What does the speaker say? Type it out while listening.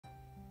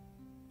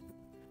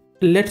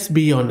Let's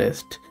be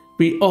honest,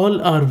 we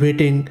all are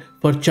waiting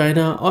for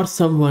China or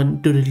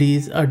someone to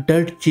release a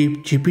dirt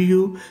cheap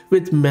GPU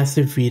with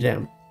massive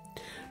VRAM.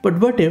 But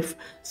what if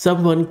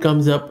someone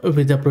comes up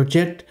with a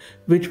project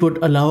which would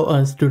allow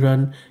us to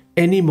run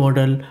any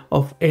model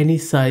of any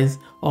size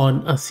on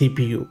a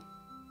CPU?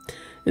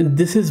 And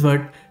this is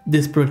what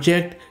this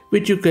project,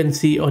 which you can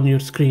see on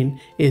your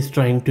screen, is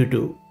trying to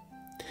do.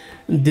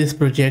 This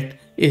project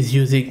is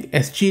using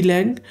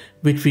SGLang,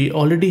 which we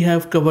already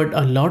have covered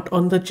a lot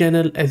on the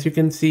channel, as you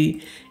can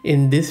see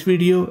in this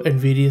video and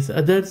various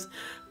others.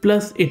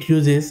 Plus it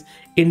uses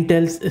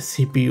Intel's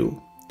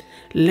CPU.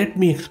 Let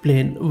me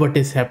explain what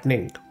is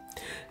happening.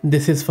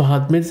 This is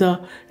Fahad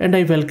Mirza and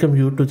I welcome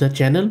you to the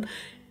channel.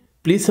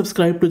 Please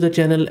subscribe to the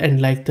channel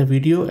and like the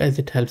video as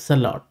it helps a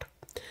lot.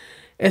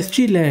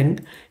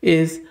 SGLang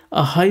is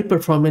a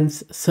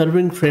high-performance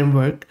serving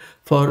framework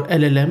for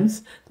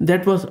LLMs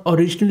that was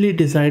originally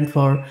designed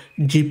for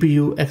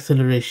GPU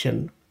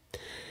acceleration.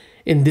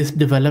 In this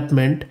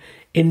development,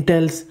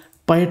 Intel's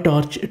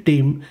PyTorch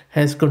team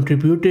has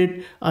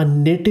contributed a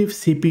native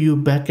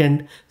CPU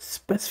backend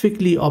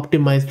specifically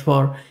optimized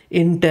for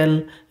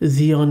Intel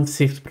Xeon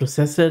 6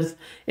 processors,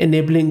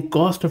 enabling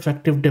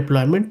cost-effective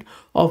deployment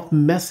of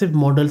massive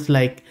models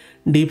like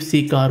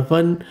DeepSeek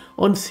R1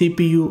 on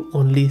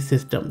CPU-only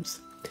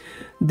systems.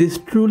 This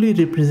truly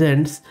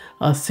represents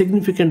a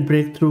significant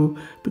breakthrough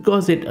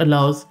because it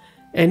allows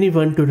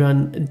anyone to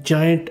run a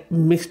giant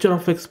mixture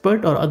of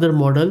expert or other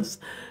models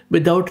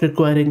without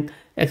requiring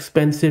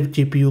expensive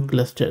GPU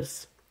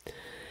clusters.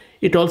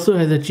 It also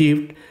has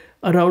achieved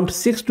around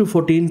 6 to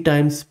 14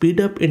 times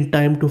speed up in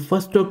time to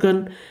first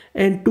token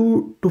and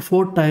 2 to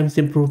 4 times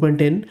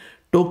improvement in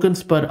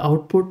tokens per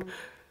output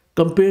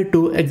compared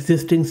to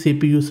existing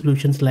CPU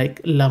solutions like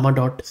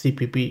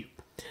Llama.cpp.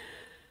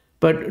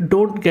 But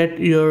don't get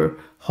your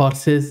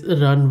horses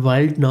run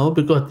wild now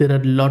because there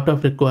are a lot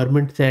of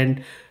requirements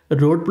and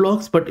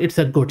roadblocks, but it's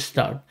a good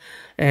start.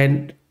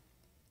 And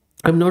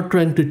I'm not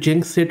trying to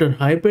jinx it or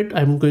hype it.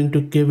 I'm going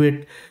to give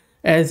it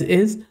as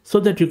is so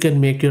that you can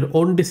make your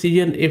own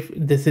decision if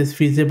this is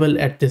feasible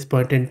at this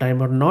point in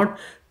time or not.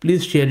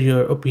 Please share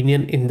your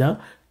opinion in the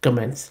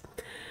comments.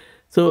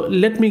 So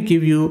let me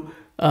give you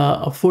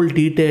a full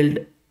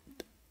detailed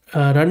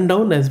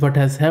rundown as what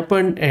has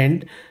happened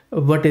and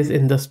what is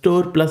in the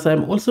store. Plus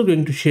I'm also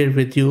going to share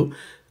with you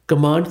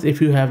commands if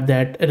you have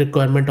that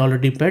requirement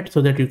already met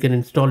so that you can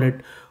install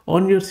it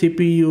on your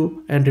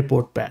CPU and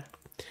report back.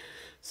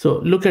 So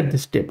look at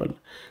this table.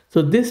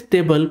 So this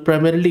table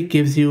primarily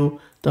gives you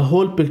the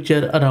whole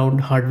picture around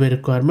hardware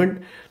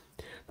requirement.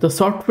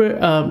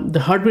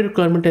 The hardware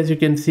requirement, as you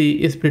can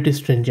see, is pretty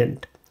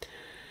stringent.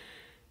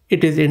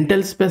 It is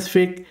Intel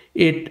specific.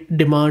 It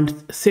demands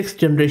 6th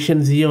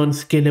generation Xeon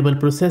scalable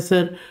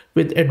processor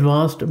with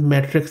advanced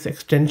matrix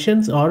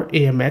extensions or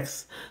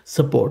AMX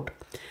support.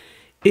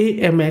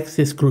 AMX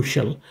is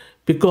crucial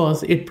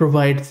because it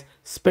provides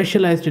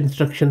specialized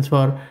instructions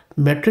for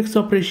matrix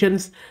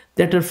operations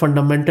that are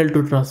fundamental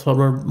to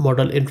transformer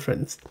model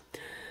inference.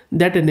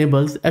 That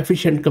enables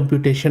efficient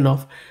computation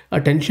of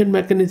attention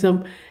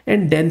mechanism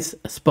and dense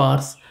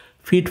sparse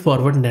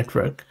feed-forward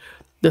network.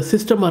 The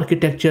system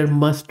architecture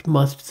must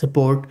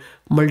support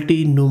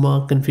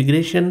multi-NUMA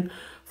configuration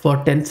for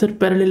tensor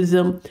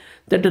parallelism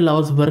that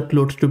allows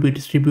workloads to be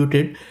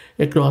distributed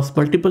across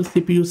multiple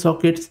CPU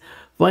sockets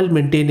while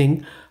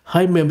maintaining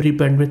high memory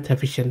bandwidth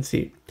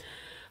efficiency.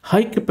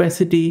 High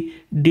capacity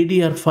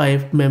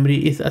DDR5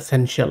 memory is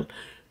essential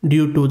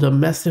due to the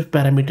massive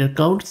parameter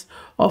counts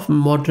of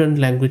modern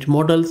language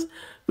models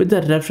with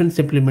the reference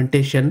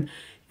implementation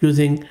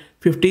using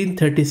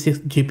 1536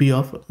 GB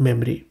of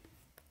memory.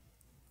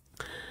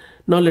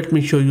 Now let me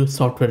show you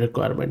software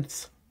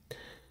requirements.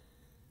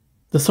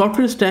 The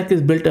software stack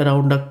is built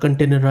around a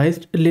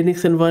containerized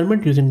Linux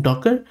environment using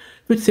Docker,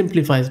 which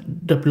simplifies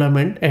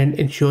deployment and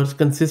ensures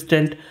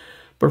consistent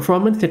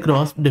performance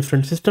across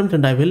different systems,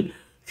 and I will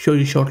show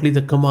you shortly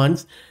the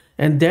commands,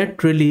 and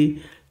that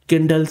really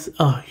kindles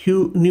a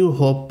new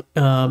hope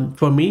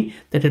for me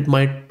that it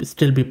might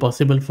still be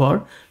possible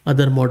for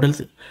other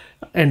models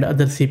and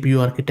other CPU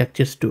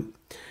architectures too.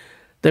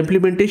 The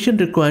implementation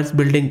requires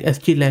building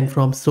SGLang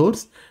from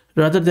source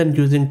rather than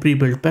using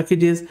pre-built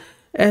packages,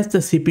 as the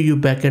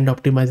CPU backend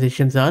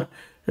optimizations are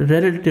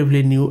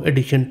relatively new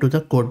addition to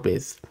the code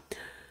base.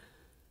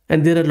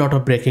 And there are a lot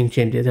of breaking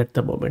changes at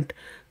the moment.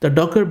 The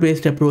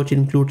Docker-based approach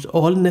includes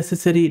all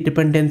necessary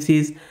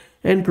dependencies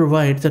and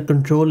provides a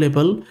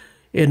controllable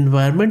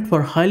environment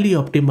for highly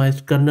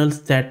optimized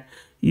kernels that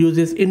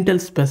uses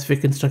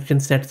Intel-specific instruction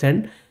sets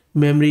and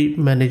memory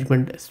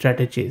management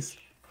strategies.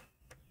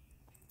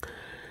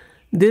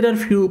 There are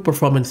few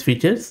performance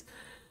features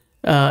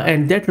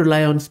and that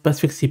rely on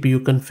specific CPU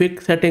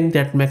config settings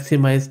that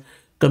maximize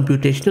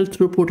computational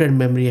throughput and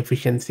memory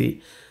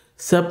efficiency.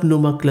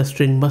 Sub-NUMA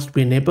clustering must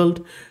be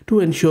enabled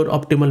to ensure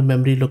optimal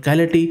memory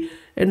locality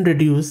and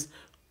reduce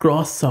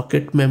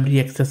cross-socket memory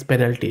access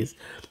penalties,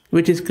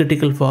 which is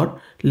critical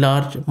for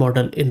large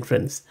model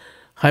inference.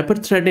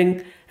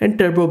 Hyperthreading and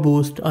turbo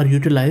boost are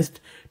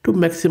utilized to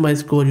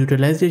maximize core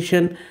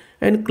utilization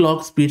and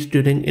clock speeds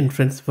during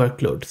inference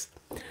workloads.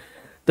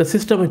 The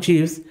system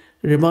achieves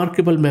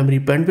remarkable memory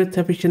bandwidth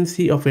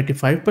efficiency of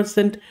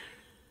 85%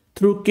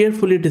 through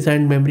carefully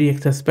designed memory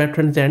access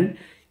patterns and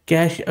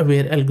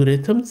cache-aware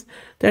algorithms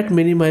that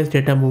minimize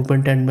data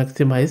movement and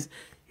maximize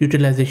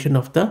utilization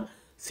of the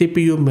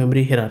CPU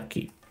memory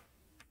hierarchy.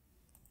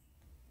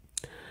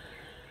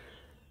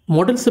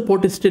 Model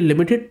support is still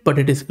limited, but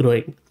it is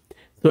growing.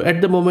 So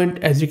at the moment,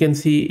 as you can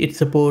see, it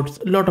supports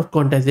a lot of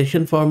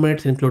quantization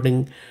formats,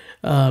 including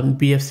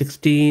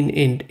BF16,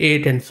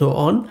 int8, and so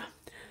on.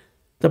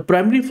 The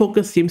primary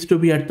focus seems to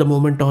be at the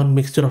moment on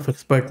mixture of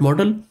expert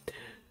model,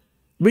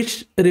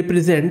 which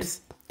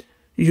represents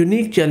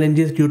unique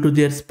challenges due to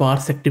their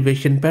sparse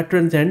activation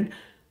patterns and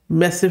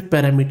massive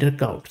parameter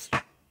counts.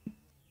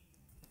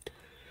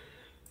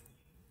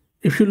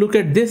 If you look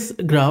at this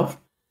graph,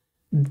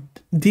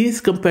 these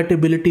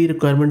compatibility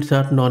requirements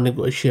are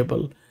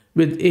non-negotiable,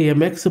 with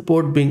AMX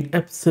support being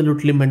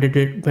absolutely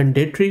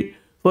mandatory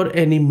for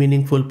any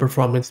meaningful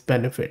performance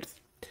benefits.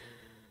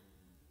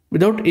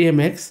 Without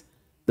AMX,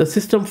 the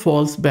system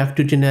falls back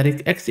to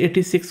generic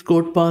x86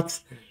 code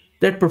paths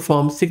that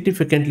perform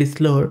significantly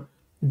slower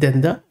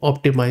than the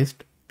optimized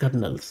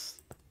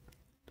kernels.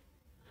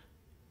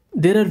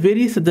 There are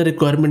various other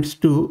requirements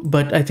too,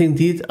 but I think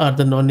these are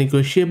the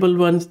non-negotiable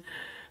ones.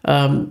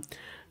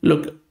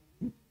 Look,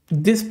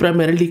 this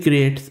primarily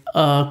creates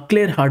a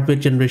clear hardware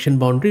generation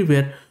boundary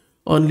where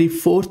only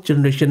 4th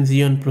generation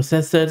Xeon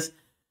processors,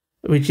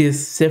 which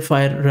is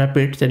Sapphire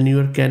Rapids and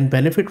newer, can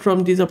benefit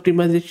from this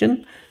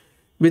optimization,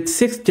 with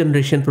 6th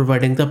generation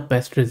providing the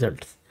best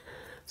results.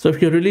 So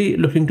if you're really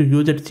looking to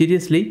use it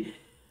seriously,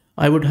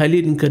 I would highly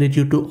encourage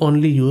you to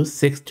only use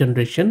 6th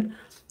generation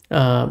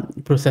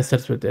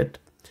processors with it.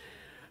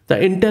 The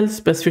Intel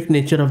specific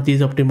nature of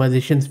these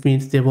optimizations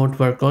means they won't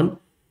work on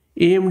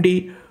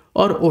AMD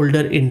or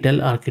older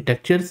Intel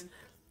architectures.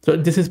 So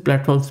this is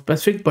platform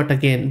specific, but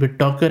again, with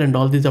Docker and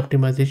all these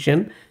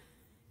optimization,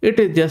 it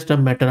is just a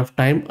matter of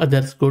time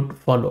others could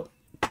follow.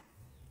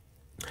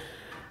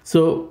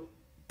 So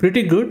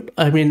pretty good.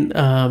 I mean,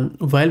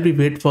 while we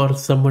wait for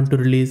someone to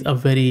release a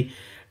very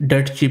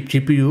dirt cheap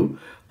GPU,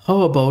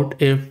 how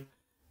about if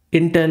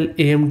Intel,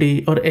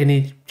 AMD, or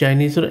any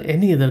Chinese or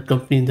any other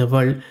company in the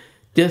world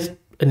just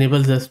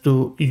enables us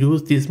to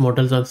use these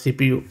models on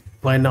CPU?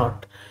 Why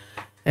not?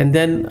 And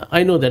then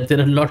I know that there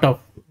are a lot of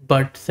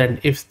buts and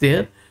ifs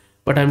there,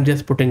 but I'm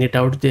just putting it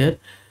out there.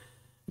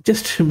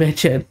 Just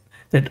imagine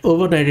that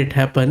overnight it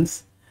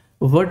happens.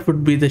 What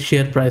would be the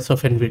share price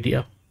of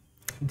Nvidia?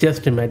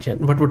 Just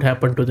imagine what would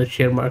happen to the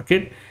share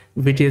market,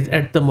 which is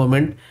at the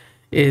moment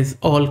is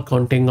all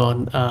counting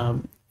on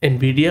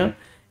Nvidia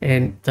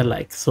and the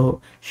like.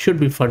 So should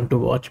be fun to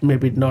watch,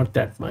 maybe not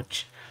that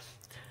much.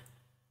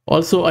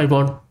 Also, I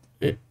want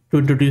to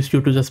introduce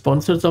you to the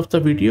sponsors of the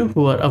video,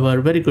 who are our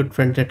very good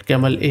friends at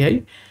Camel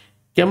AI.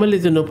 Camel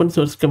is an open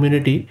source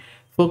community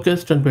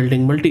focused on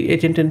building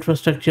multi-agent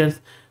infrastructures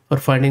for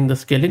finding the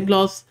scaling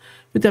laws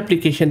with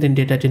applications in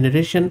data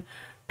generation,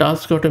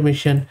 task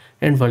automation,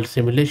 and world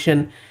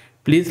simulation.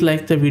 Please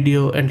like the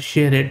video and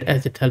share it,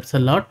 as it helps a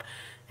lot.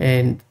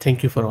 And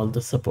thank you for all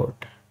the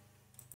support.